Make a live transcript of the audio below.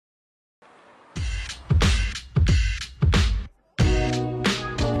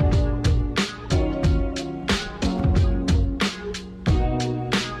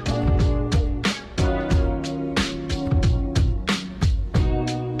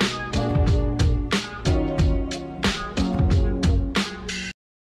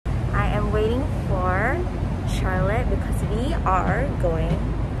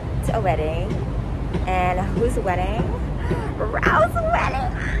a wedding. And whose wedding? Rao's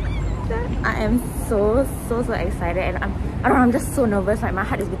wedding! I am so excited, and I don't know, I'm just so nervous. Like my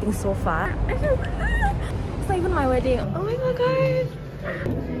heart is beating so fast. It's not even my wedding. Oh my god, guys!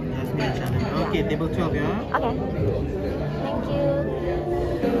 Okay, table 12, yeah? Okay. Thank you.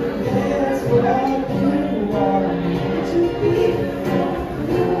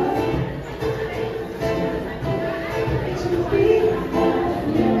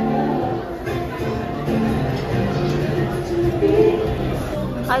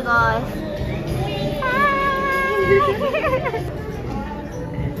 Hi guys.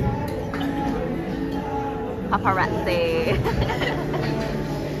 Paparazzi.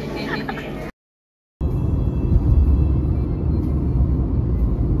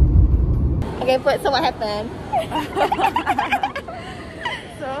 Okay, but so what happened?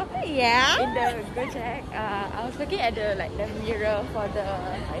 So Yeah. in the Gojek, I was looking at the mirror for the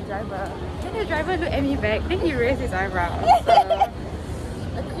driver. Then the driver looked at me back. Then he raised his eyebrows. So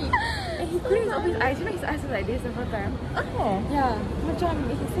a creep. And he couldn't open his eyes. You know his eyes were like this the whole time. Oh. Yeah. Macam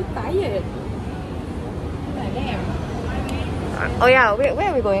he's so tired. Like, damn. Oh yeah, where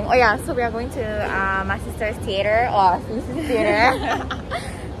are we going? Oh yeah, so we are going to my sister's theater or Lisa's theater.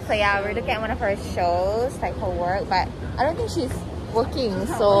 So yeah, we're looking at one of her shows, like her work, but I don't think she's working.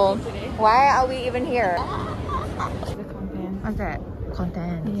 So why are we even here? The content. What's that?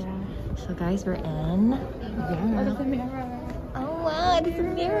 Content. Yeah. So guys, we're in. Oh, there's a mirror. Oh wow, there's a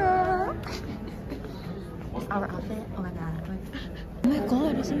mirror. It's our outfit. Oh my god. Oh my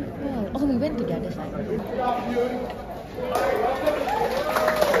god, it's so cool. Oh, we went to the other side.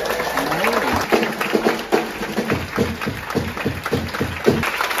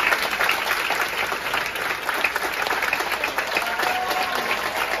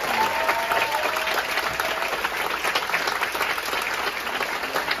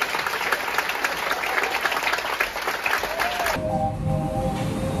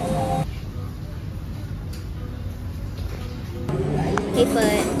 Hey,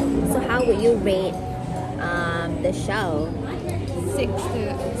 but so how would you rate the show? 6 to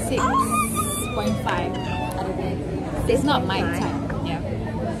 6.5. It's not my type. Yeah.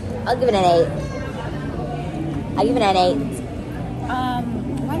 I'll give it an 8. I'll give it an 8.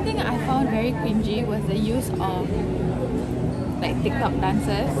 One thing I found very cringy was the use of like TikTok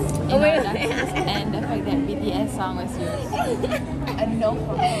dancers, and the fact that BTS song was used. A no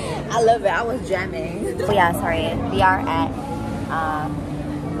for me. I love it. I was jamming. Oh yeah, sorry. We are at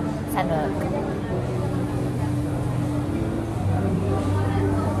Sanuk.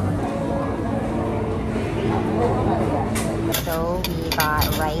 So we got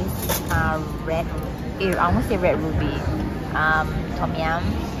rice, red, I almost say red ruby, tom yum,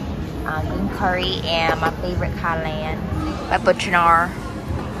 green curry, and my favorite Thailand, pepper chinar.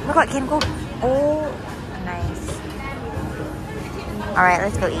 Look like can go. Oh, nice. All right,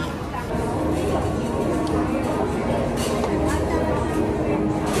 let's go eat.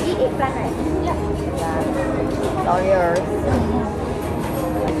 You eat flat, right? Yeah. Yeah. It's all yours.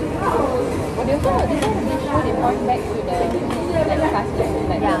 But they also they point back to the custom,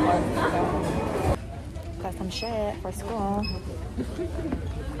 like Yeah. the Got some shit for school.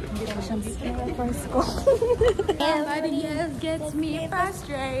 Got some shit for school. Everybody else gets me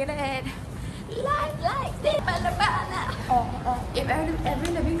frustrated. If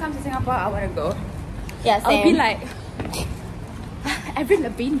Avril Lavigne comes to Singapore, I want to go. Yeah, same. I'll be like, Avril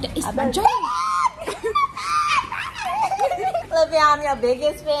Lavigne, that is my joy. Olivia, I'm your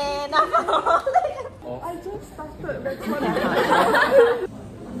biggest fan. I just started recording.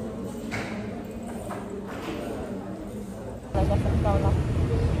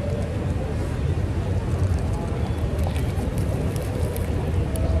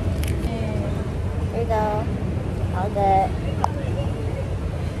 Here you go. All good.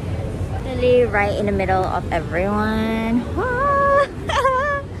 Literally right in the middle of everyone.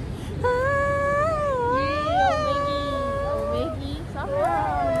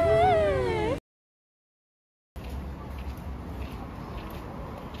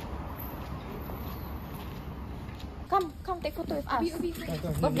 Come, take photo with us.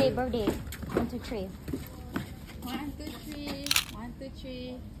 Birthday. 1, 2, 3. 1, 2, 3. 1, 2,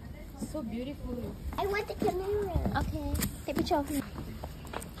 3. So beautiful. I want the camera. Okay, take picture of me.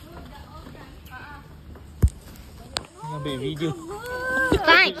 Ambil video.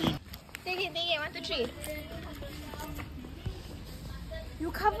 Fine. Take it. 1, 2, 3.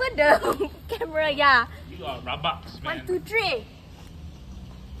 You cover the camera, yeah. You are Robux, 1, 2, 3.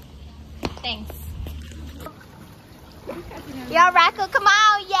 Thanks. Yo, Raku, come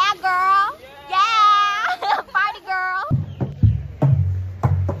on, yeah, girl. Yeah, party girl.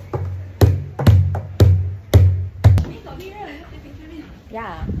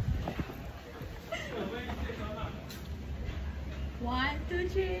 Yeah. 1, 2,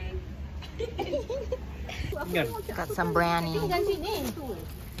 3. Got some biryani.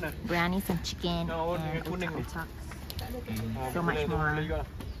 Biryani, some chicken, and otak. So much more.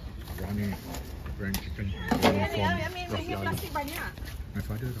 Biryani, brand chicken. My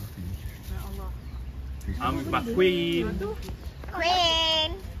father Rafi. I'm with my queen.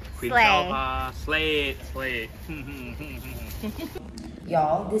 Queen! Queen Slay. Salva. Slay. Slay.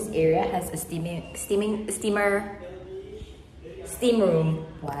 Y'all, this area has a steam room.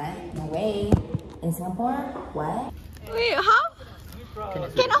 What? No way. In Singapore? What? Wait, how?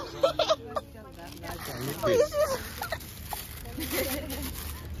 Cannot fit. This is...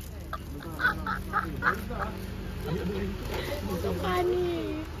 so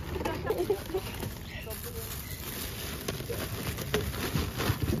funny.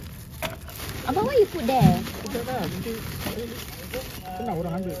 Abang, what you put there?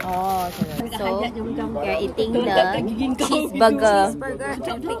 Oh, okay. So you're eating the cheeseburger.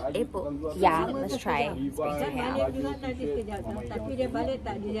 Yeah, let's try.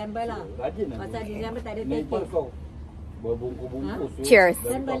 Cheers.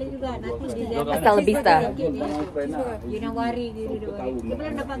 Hasta la vista.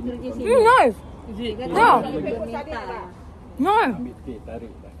 Nice. No.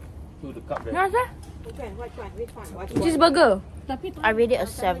 Nice. Cheeseburger. I rate it a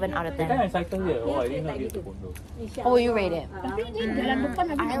 7 out of 10. How will you rate it? I would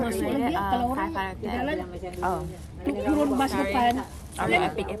rate it a 5 out of 10. Oh. Sorry. Okay, I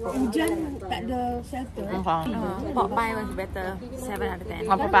pick apple. Pork pie was better. 7 out of 10.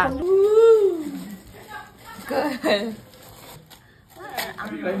 Apa? Good.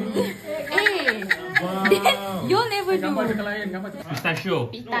 Hey, you'll never do. Pistachio.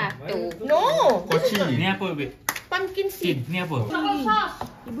 No. Kochi. Ni apa, babe? Pumpkin seed. Ni apa?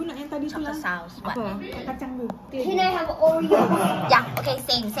 Ibu nak yang tadi tu lah. Sauce. What? Kacang tu. Can I have Oreo? Yeah. Okay.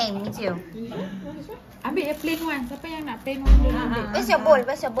 Same. Me too. Ambil yang plain one. Siapa yang nak plain one dulu? Where's your bowl?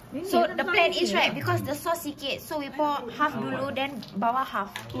 So the plan is right because the sauce sikit. So we pour half dulu, then bawah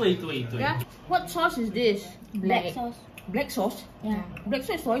half. Itu. Yeah. What sauce is this? Black sauce. Black sauce? Yeah. Black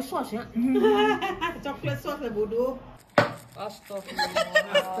sauce is soy sauce, yeah? Chocolate sauce lah bodoh.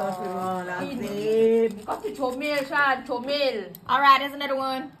 Astagfirullahaladzim. Kau tu comel, Shan. Comel. Alright, there's another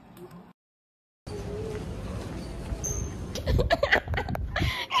one.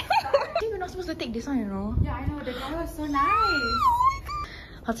 We're not supposed to take this one, you know. Yeah, I know. The color is so nice.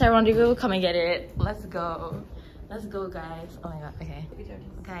 Hotel Rendezvous, come and get it. Let's go. Let's go, guys. Oh my god, okay.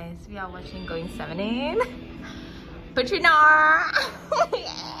 Guys, we are watching Going 7-in. Patrina!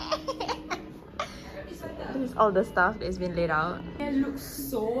 This is all the stuff that has been laid out. It looks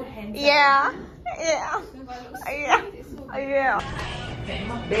so handsome. Yeah.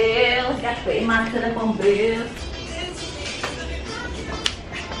 Bills, got to put my telephone bills.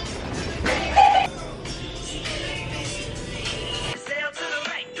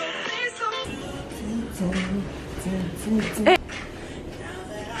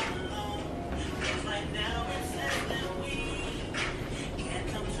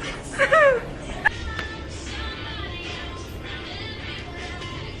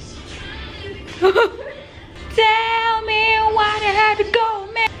 Tell me why they had to go,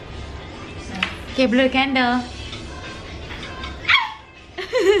 man. Okay, blow the candle.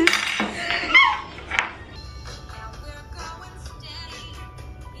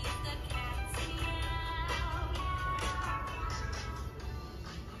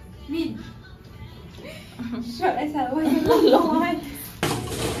 Meen. Short as hell. Why you not long one?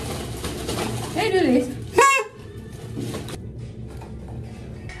 Can you do this?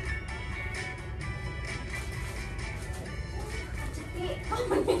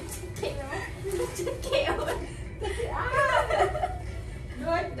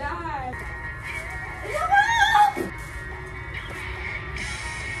 Don't die.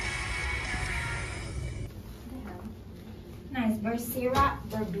 Nice, very syrup,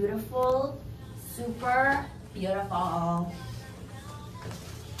 very beautiful, super beautiful.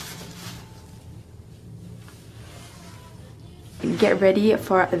 Get ready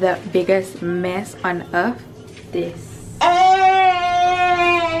for the biggest mess on earth. This.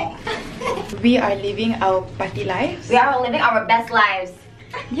 We are living our party lives. We are living our best lives.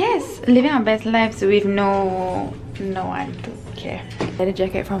 Yes, living our best lives with no one to care. Got a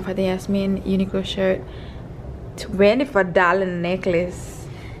jacket from FATIN Yasmeen, Uniqlo shirt, $24 necklace,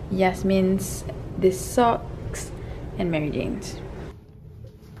 Yasmeen's this socks, and Mary Jane's.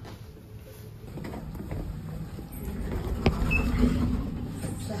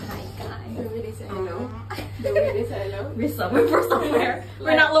 We're from somewhere.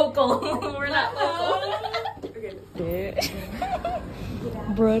 We're not local. We're not local.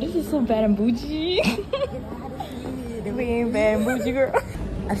 Bro, this is so bad and bougie. We ain't bad and bougie, girl.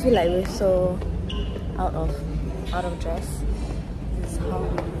 I feel like we're so out of dress. This is how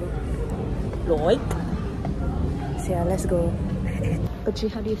we look. So yeah, let's go. But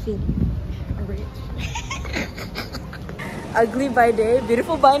how do you feel? Rich. Ugly by day,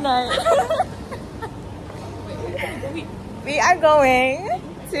 beautiful by night. We are going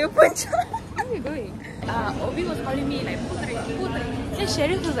to Punjab. Where are we going? Obi was calling me like Putri. Then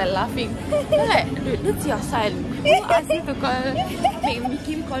Sherif was like laughing. I'm like, dude, that's your son. Who asked you to make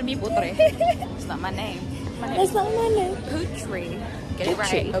him call me Putri? It's not my name. That's not my name. Putri. Get it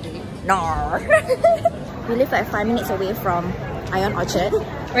right, Obi. No. We live like 5 minutes away from Ion Orchard.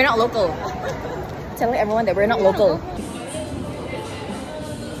 We're not local. Telling everyone that we're not local.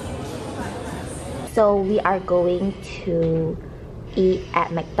 So we are going to eat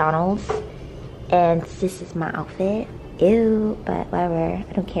at McDonald's, and this is my outfit. Ew, but whatever,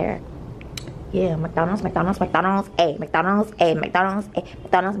 I don't care. Yeah, McDonald's, McDonald's, McDonald's, a McDonald's, a McDonald's, a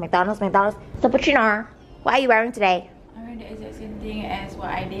McDonald's, McDonald's, McDonald's. So Puchino, what are you wearing today? I'm wearing the exact same thing as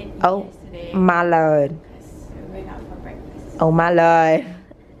what I did yesterday. My lord. We went out for breakfast. Oh my lord.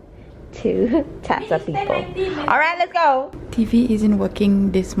 2 types of people. Alright, let's go. TV isn't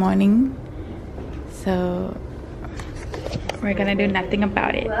working this morning, so we're gonna do nothing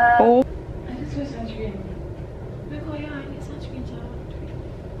about it. Oh. I just got sunscreen. Oh yeah, I need sunscreen.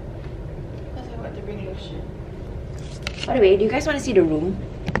 Because I want to bring lotion. By the way, do you guys want to see the room?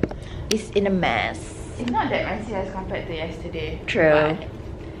 It's in a mess. It's not that messy as compared to yesterday. True. But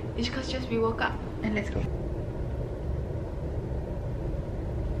it's because just we woke up and let's go.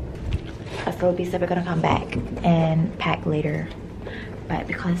 Astrology said we're gonna come back and pack later, but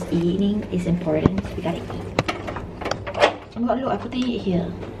because eating is important, we gotta eat. Oh my god, look, I put it here.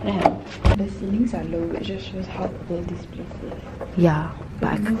 What the hell? The ceilings are low, it just shows how old this place is. Yeah,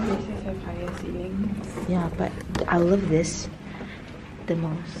 but Some places have higher ceilings. yeah, but I love this the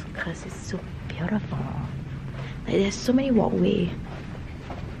most because it's so beautiful. Like there's so many walkway.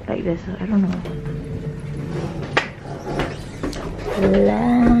 Like this, I don't know.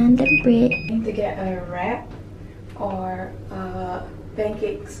 London Bridge. I need to get a wrap or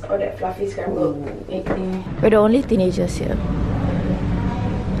pancakes or that fluffy scrambled egg thing. We're the only teenagers here.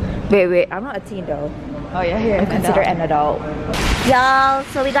 Wait, I'm not a teen though. Oh yeah, here. I'm considered an adult. Y'all,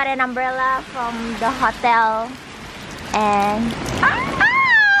 so we got an umbrella from the hotel and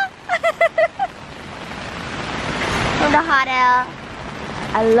from the hotel.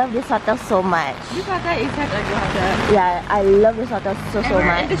 I love this hotel so much. This hotel is such a good hotel. Yeah, I love this hotel so We're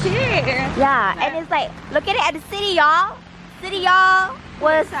much. in the city. Yeah, and it's like, look at it at the city, y'all. City, y'all.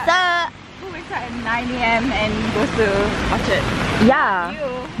 What's up? Who wakes up at 9 AM and goes to Orchard? Yeah. You.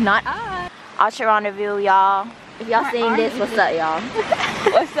 Not Ah. Orchard Rendezvous, y'all. If y'all seeing this, what's up, y'all?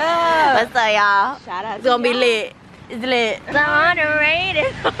 What's up? What's up, y'all? Shout out. It's gonna be lit. It's lit. Sun and rain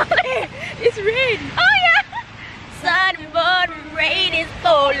is falling. It's rain. Oh yeah. Sun and rain is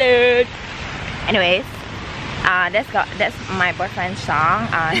falling. Anyways, that's my boyfriend's song.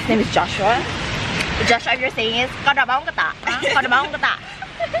 His name is Joshua. Joshua, if you're saying it, kau dah bangun ke tak? Kau dah bangun ke tak?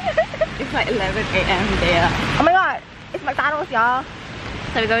 It's like 11 AM there. Oh my god, it's McDonald's, y'all.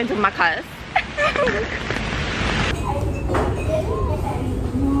 So we're going to Macca's.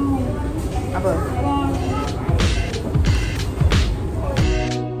 Apa?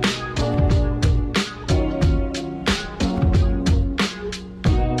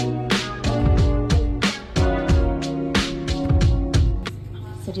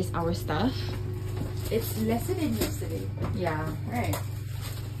 So this is our stuff. It's lesser than yesterday. Yeah. Right.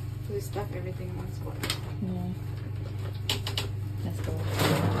 So we stuff everything in one spot. Yeah. Let's go.